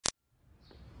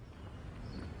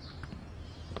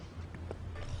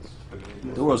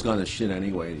The world's gone to shit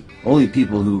anyway. Only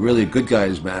people who really good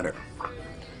guys matter.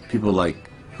 People like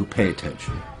who pay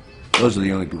attention. Those are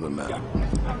the only people that matter.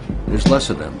 There's less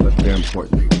of them, but they're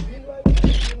important.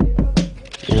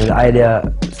 You know, the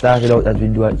idea started out that we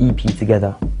do an EP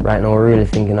together. Right now we're really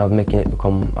thinking of making it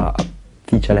become a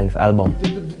feature-length album.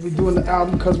 We're doing the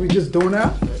album because we're just doing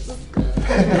that?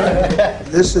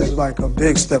 This is like a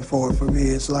big step forward for me.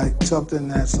 It's like something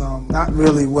that's not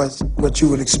really what you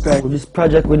would expect. This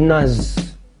project with Nas,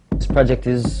 this project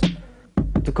is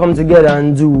to come together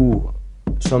and do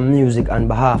some music on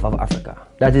behalf of Africa.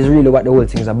 That is really what the whole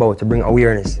thing is about, to bring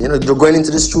awareness. You know, going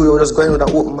into the studio, just going with an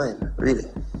open mind, really.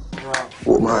 Wow.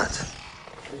 Open heart.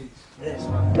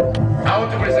 I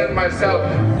want to present myself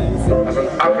as an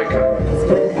African.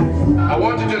 I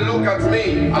want you to look at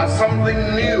me as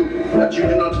something new that you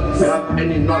do not have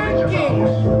any knowledge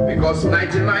about. Because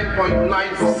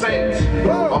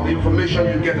 99.9% of the information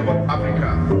you get about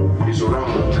Africa is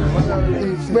wrong.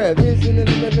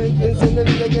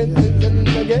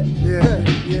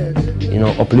 You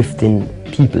know, uplifting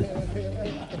people,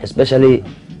 especially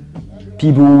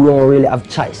people who don't really have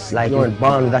choice, like you're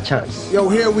born with a chance. Yo,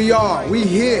 here we are. We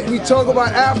here. We talk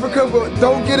about Africa, but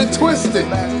don't get it twisted.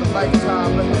 I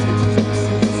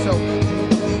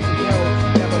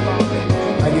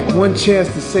get one chance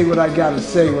to say what I gotta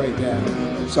say right now.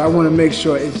 So I want to make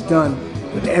sure it's done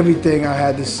with everything I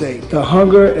had to say. The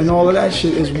hunger and all of that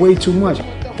shit is way too much.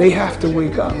 They have to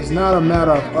wake up. It's not a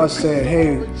matter of us saying,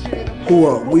 hey, who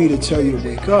are we to tell you to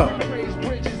wake up?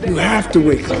 You have to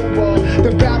wake up.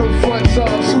 The battlefronts of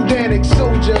Sudanic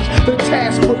soldiers, the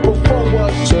task put before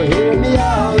us. So hear me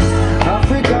out.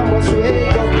 Africa must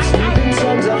wake up. The sleeping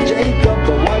sons of Jacob.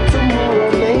 But what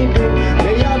tomorrow may bring,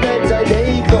 may our better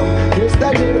day come.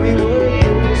 Yesterday we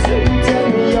working, so you tell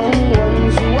me young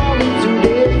ones, who are we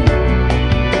today?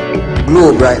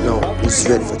 Globe right now is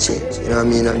ready for change. You know what I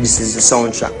mean? And this is the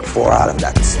soundtrack for all of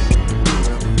that.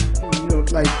 You know,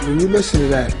 like when you listen to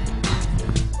that,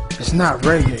 it's not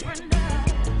reggae.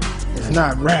 It's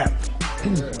not rap.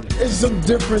 It's some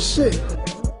different shit.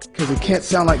 Because it can't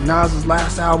sound like Nas's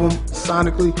last album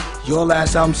sonically, your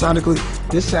last album sonically.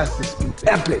 This has to be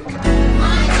epic.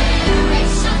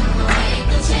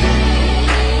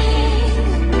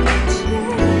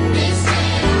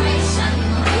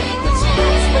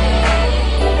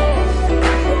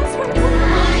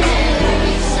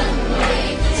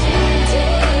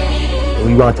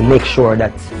 We want to make sure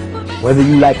that whether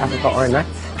you like Africa or not,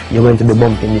 you're going to be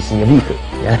bumping this in your vehicle.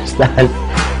 You understand?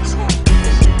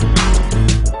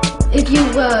 If you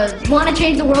want to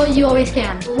change the world, you always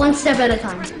can. One step at a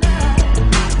time.